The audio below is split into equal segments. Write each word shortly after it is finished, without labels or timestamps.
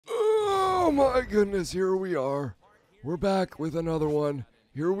Oh my goodness, here we are. We're back with another one.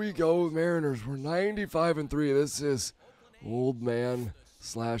 Here we go, Mariners. We're 95-3. This is old man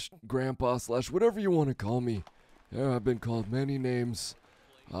slash grandpa slash whatever you want to call me. Yeah, I've been called many names.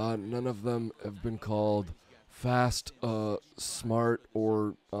 None of them have been called fast, smart,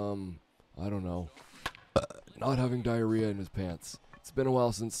 or, I don't know, not having diarrhea in his pants. It's been a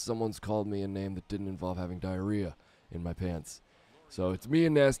while since someone's called me a name that didn't involve having diarrhea in my pants. So it's me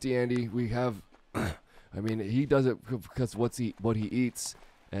and Nasty Andy. We have, I mean, he does it because what he eats,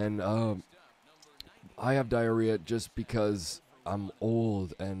 and I have diarrhea just because I'm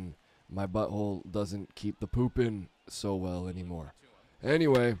old and my butthole doesn't keep the poop in so well anymore.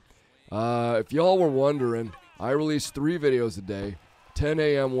 Anyway, if y'all were wondering, I release 3 videos a day, 10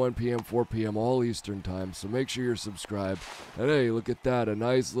 a.m., 1 p.m., 4 p.m., all Eastern time, so make sure you're subscribed. And hey, look at that, a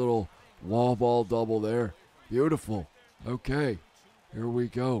nice little wall ball double there. Beautiful. Okay, here we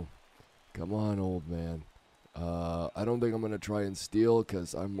go. Come on, old man. I don't think I'm going to try and steal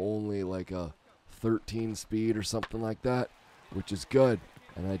because I'm only like a 13 speed or something like that, which is good.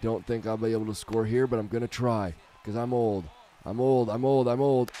 And I don't think I'll be able to score here, but I'm going to try because I'm old. I'm old.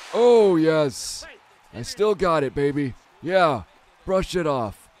 Oh, yes. I still got it, baby. Yeah. Brush it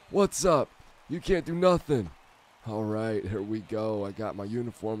off. What's up? You can't do nothing. All right, here we go. I got my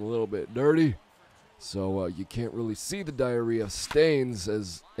uniform a little bit dirty, so you can't really see the diarrhea stains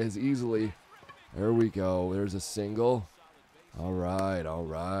as easily. There we go. There's a single. All right.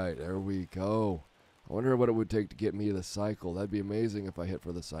 There we go. I wonder what it would take to get me the cycle. That'd be amazing if I hit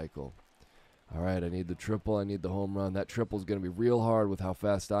for the cycle. All right, I need the triple. I need the home run. That triple's going to be real hard with how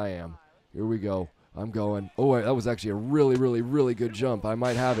fast I am. Here we go. I'm going. Oh, that was actually a really good jump. I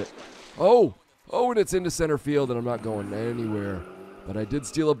might have it. Oh, and it's into center field, and I'm not going anywhere. But I did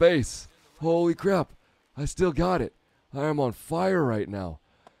steal a base. Holy crap. I still got it. I am on fire right now.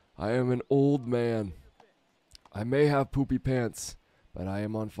 I am an old man. I may have poopy pants, but I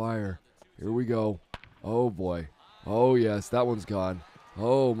am on fire. Here we go. Oh, boy. Oh, yes, that one's gone.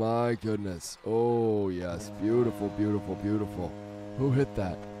 Oh, my goodness. Oh, yes. Beautiful. Who hit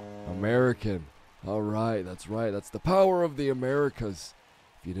that? American. All right. That's right. That's the power of the Americas,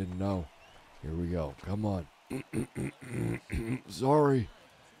 if you didn't know. Here we go. Come on. Sorry.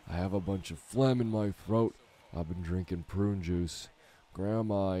 I have a bunch of phlegm in my throat. I've been drinking prune juice.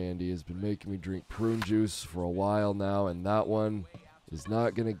 Grandma Andy has been making me drink prune juice for a while now, and that one is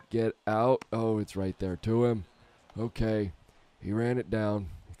not going to get out. Oh, it's right there to him. Okay. He ran it down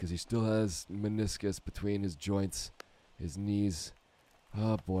because he still has meniscus between his joints, his knees.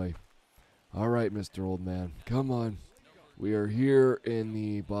 Oh, boy. All right, Mr. Old Man. Come on. We are here in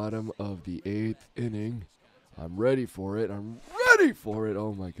the bottom of the 8th inning. I'm ready for it.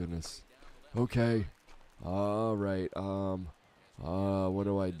 Oh, my goodness. Okay. All right. What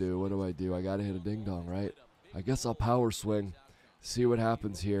do I do? I got to hit a ding-dong, right? I guess I'll power swing. See what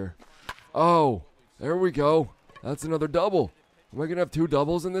happens here. Oh, there we go. That's another double. Am I going to have 2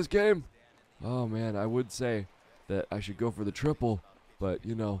 doubles in this game? Oh, man, I would say that I should go for the triple, but,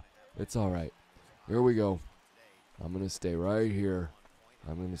 you know, it's all right. Here we go. I'm going to stay right here.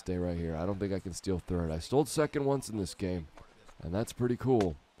 I don't think I can steal third. I stole second once in this game, and that's pretty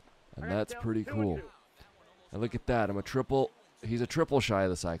cool. And look at that. I'm a triple. He's a triple shy of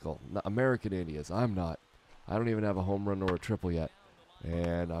the cycle. American Indians. I'm not. I don't even have a home run or a triple yet.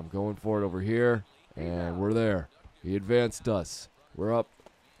 And I'm going for it over here, and we're there. He advanced us. We're up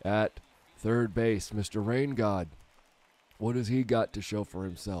at third base. Mr. Rain God. What has he got to show for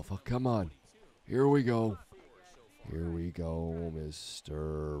himself? Oh, come on. Here we go.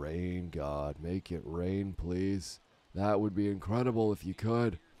 Mr. Rain God. Make it rain, please. That would be incredible if you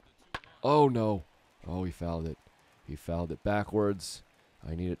could. Oh, no. Oh, he fouled it. He fouled it backwards.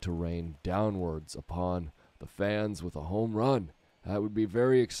 I need it to rain downwards upon the fans with a home run. That would be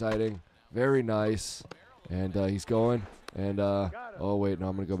very exciting. Very nice. And he's going. And, oh, wait, no,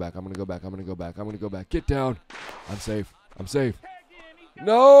 I'm going to go back. Get down. I'm safe.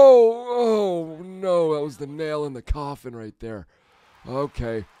 No! Oh, no, that was the nail in the coffin right there.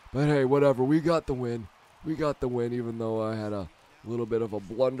 Okay, but hey, whatever. We got the win, even though I had a little bit of a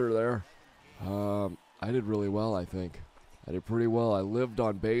blunder there. I did really well, I think. I did pretty well. I lived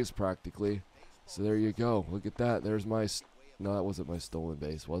on base practically. So there you go. Look at that. There's my... No, that wasn't my stolen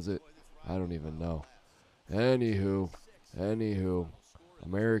base, was it? I don't even know. Anywho,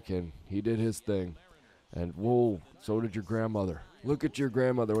 American, he did his thing. And, whoa, so did your grandmother. Look at your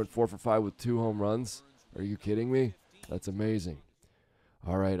grandmother, went 4 for 5 with 2 home runs. Are you kidding me? That's amazing.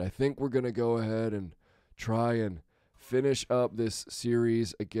 All right, I think we're going to go ahead and try and finish up this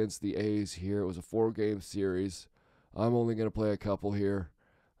series against the A's here. It was a 4-game series. I'm only going to play a couple here.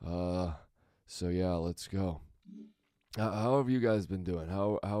 So yeah, let's go. How have you guys been doing?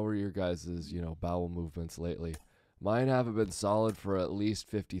 How are your guys' bowel movements lately? Mine haven't been solid for at least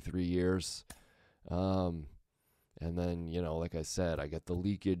 53 years. And then, like I said, I get the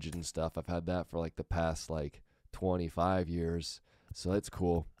leakage and stuff. I've had that for like the past 25 years. So that's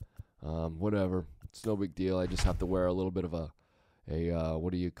cool. Whatever. It's no big deal. I just have to wear a little bit of a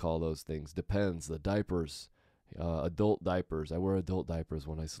what do you call those things? Depends. The diapers. Adult diapers. I wear adult diapers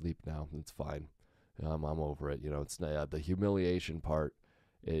when I sleep now. It's fine. I'm over it. It's the humiliation part.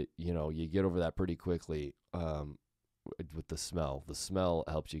 You get over that pretty quickly. With the smell. The smell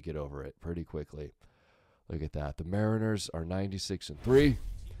helps you get over it pretty quickly. Look at that. The Mariners are 96-3.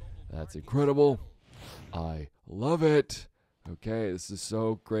 That's incredible. I love it. Okay, this is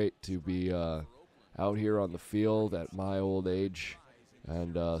so great to be out here on the field at my old age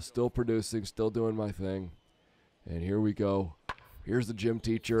and still producing, still doing my thing. And here we go. Here's the gym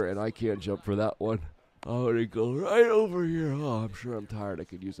teacher, and I can't jump for that one. I'm going to go right over here. Oh, I'm sure I'm tired. I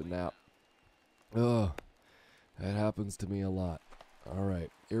could use a nap. Ugh. That happens to me a lot. All right,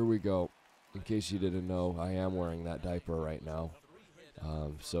 here we go. In case you didn't know, I am wearing that diaper right now.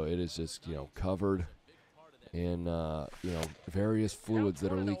 So it is just, covered in, various fluids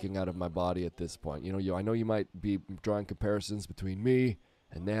that are leaking out of my body at this point. I know you might be drawing comparisons between me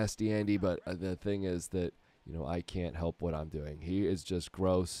and Nasty Andy, but the thing is that, I can't help what I'm doing. He is just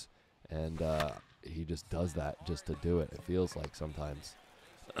gross, and he just does that just to do it, it feels like sometimes.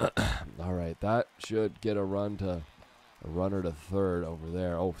 All right, that should get a runner to third over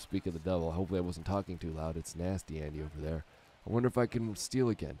there. Oh, speak of the devil. Hopefully I wasn't talking too loud. It's Nasty Andy over there. I wonder if I can steal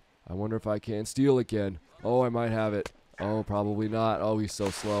again. Oh, I might have it. Oh, probably not. Oh, he's so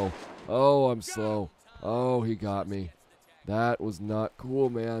slow. Oh, I'm slow. Oh, he got me. That was not cool,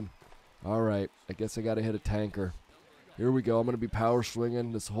 man. All right, I guess I got to hit a tanker. Here we go. I'm going to be power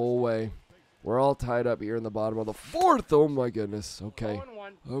swinging this whole way. We're all tied up here in the bottom of the fourth. Oh, my goodness. Okay.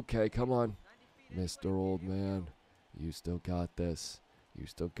 Okay, come on. Mr. Old Man. You still got this.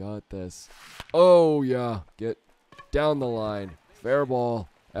 Oh, yeah. Get down the line. Fair ball.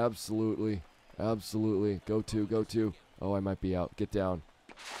 Absolutely. Go to. Oh, I might be out. Get down.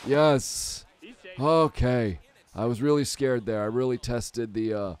 Yes. Okay. I was really scared there. I really tested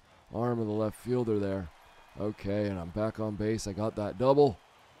the arm of the left fielder there. Okay, and I'm back on base. I got that double.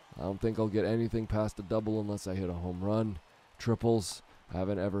 I don't think I'll get anything past a double unless I hit a home run. Triples. I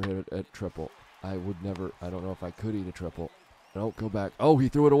haven't ever hit a triple. I would never. I don't know if I could eat a triple. No, go back. Oh, he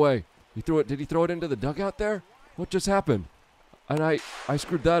threw it away. Did he throw it into the dugout there? What just happened? And I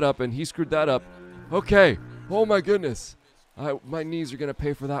screwed that up, and he screwed that up. Okay. Oh, my goodness. My knees are going to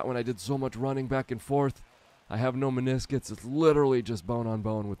pay for that one. I did so much running back and forth. I have no meniscus. It's literally just bone on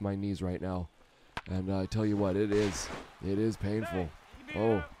bone with my knees right now. And I tell you what, it is painful.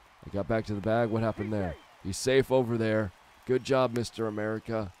 Oh, I got back to the bag. What happened there? He's safe over there. Good job, Mr.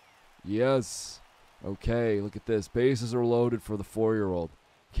 America. Yes. Okay, look at this. Bases are loaded for the 4-year-old.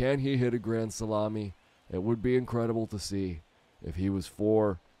 Can he hit a grand salami? It would be incredible to see if he was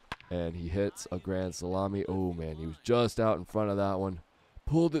 4 and he hits a grand salami. Oh, man, he was just out in front of that one.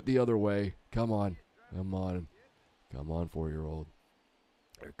 Pulled it the other way. Come on, 4-year-old.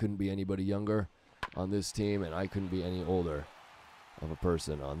 There couldn't be anybody younger on this team, and I couldn't be any older of a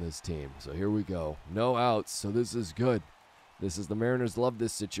person on this team. So here we go. No outs, so this is good. The Mariners love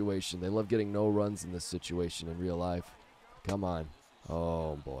this situation. They love getting no runs in this situation in real life. Come on.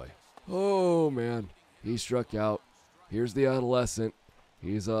 Oh, boy. Oh, man. He struck out. Here's the adolescent.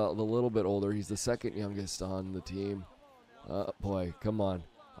 He's a little bit older. He's the second youngest on the team. Boy, come on.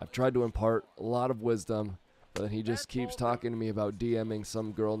 I've tried to impart a lot of wisdom, but then he just keeps talking to me about DMing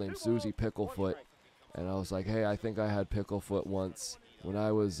some girl named Susie Picklefoot. And I was like, hey, I think I had Picklefoot once. When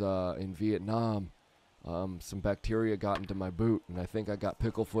I was in Vietnam, some bacteria got into my boot, and I think I got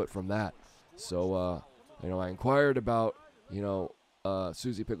Picklefoot from that. So, I inquired about,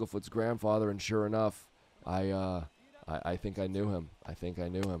 Susie Picklefoot's grandfather, and sure enough, I think I knew him.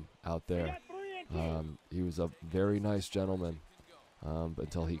 Out there. He was a very nice gentleman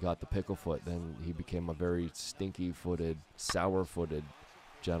until he got the Picklefoot. Then he became a very stinky-footed, sour-footed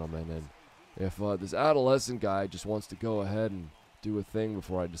gentleman. And if this adolescent guy just wants to go ahead and do a thing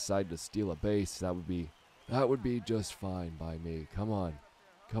before I decide to steal a base, that would be just fine by me. Come on,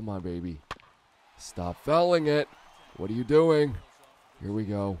 baby. Stop fouling it. What are you doing? Here we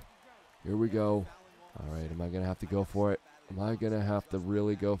go. All right, am I going to have to go for it? Am I going to have to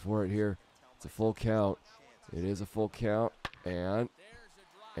really go for it here? It's a full count. It is a full count. And,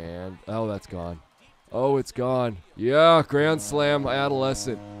 oh, that's gone. Oh, it's gone. Yeah, grand slam,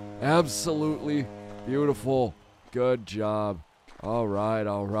 adolescent. Absolutely beautiful. Good job. All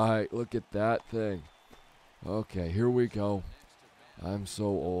right. Look at that thing. Okay, here we go. I'm so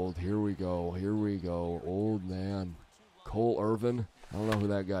old. Here we go. Old man. Cole Irvin. I don't know who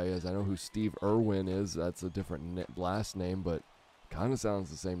that guy is. I know who Steve Irwin is. That's a different last name, but kind of sounds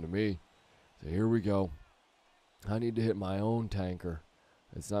the same to me. So here we go. I need to hit my own tanker.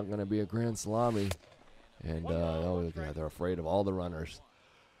 It's not going to be a grand salami. And, oh, look at that. They're afraid of all the runners.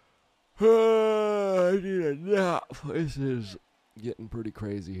 I need a nap. This is getting pretty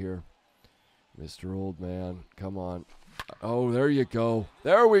crazy here. Mr. Old Man, come on. Oh, there you go.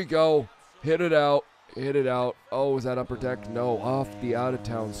 There we go. Hit it out. Oh, is that upper deck? No, off the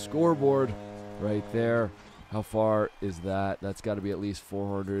out-of-town scoreboard right there. How far is that? That's got to be at least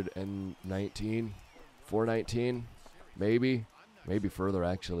 419. 419? Maybe further,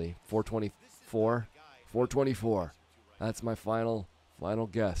 actually. 424. 424. That's my final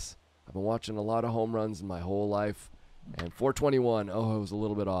guess. I've been watching a lot of home runs in my whole life. And 421. Oh, I was a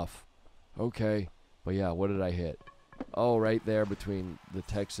little bit off. Okay. But yeah, what did I hit? Oh, right there between the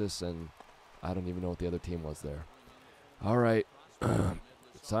Texas and I don't even know what the other team was there. All right.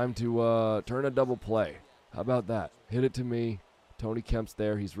 It's time to turn a double play. How about that? Hit it to me. Tony Kemp's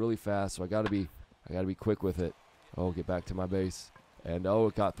there. He's really fast, so I gotta be quick with it. Oh, get back to my base. And oh,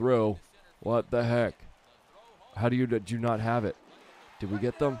 it got through. What the heck? How did you not have it? Did we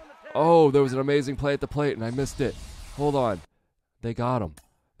get them? Oh, there was an amazing play at the plate, and I missed it. Hold on. They got him.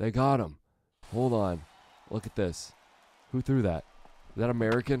 Hold on. Look at this. Who threw that? Is that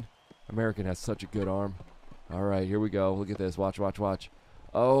American? American has such a good arm. All right, here we go. Look at this. Watch.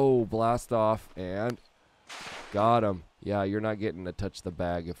 Oh, blast off, and got him. Yeah, you're not getting to touch the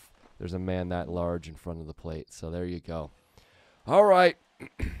bag if there's a man that large in front of the plate. So there you go. All right.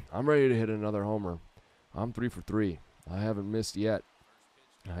 I'm ready to hit another homer. I'm 3 for 3. I haven't missed yet.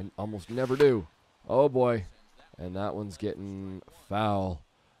 I almost never do. Oh, boy. And that one's getting foul.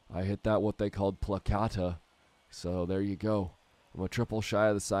 I hit that what they called placata. So there you go. I'm a triple shy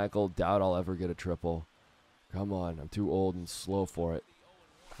of the cycle. Doubt I'll ever get a triple. Come on. I'm too old and slow for it.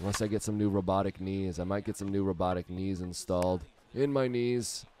 Unless I get some new robotic knees. I might get some new robotic knees installed in my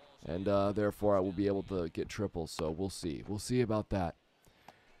knees. And therefore I will be able to get triples. So we'll see. We'll see about that.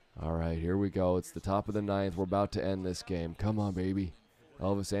 All right, here we go. It's the top of the 9th. We're about to end this game. Come on, baby.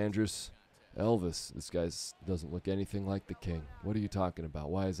 Elvis Andrus. Elvis. This guy doesn't look anything like the king. What are you talking about?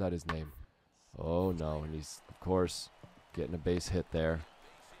 Why is that his name? Oh, no. And he's, of course, getting a base hit there.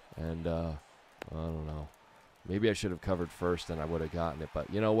 And, I don't know. Maybe I should have covered first and I would have gotten it.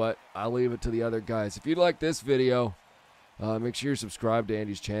 But you know what? I'll leave it to the other guys. If you like this video, make sure you're subscribed to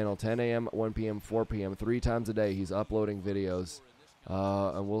Andy's channel. 10 a.m., 1 p.m., 4 p.m. 3 times a day. He's uploading videos.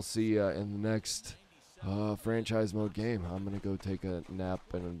 And we'll see you in the next franchise mode game. I'm going to go take a nap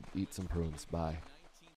and eat some prunes. Bye.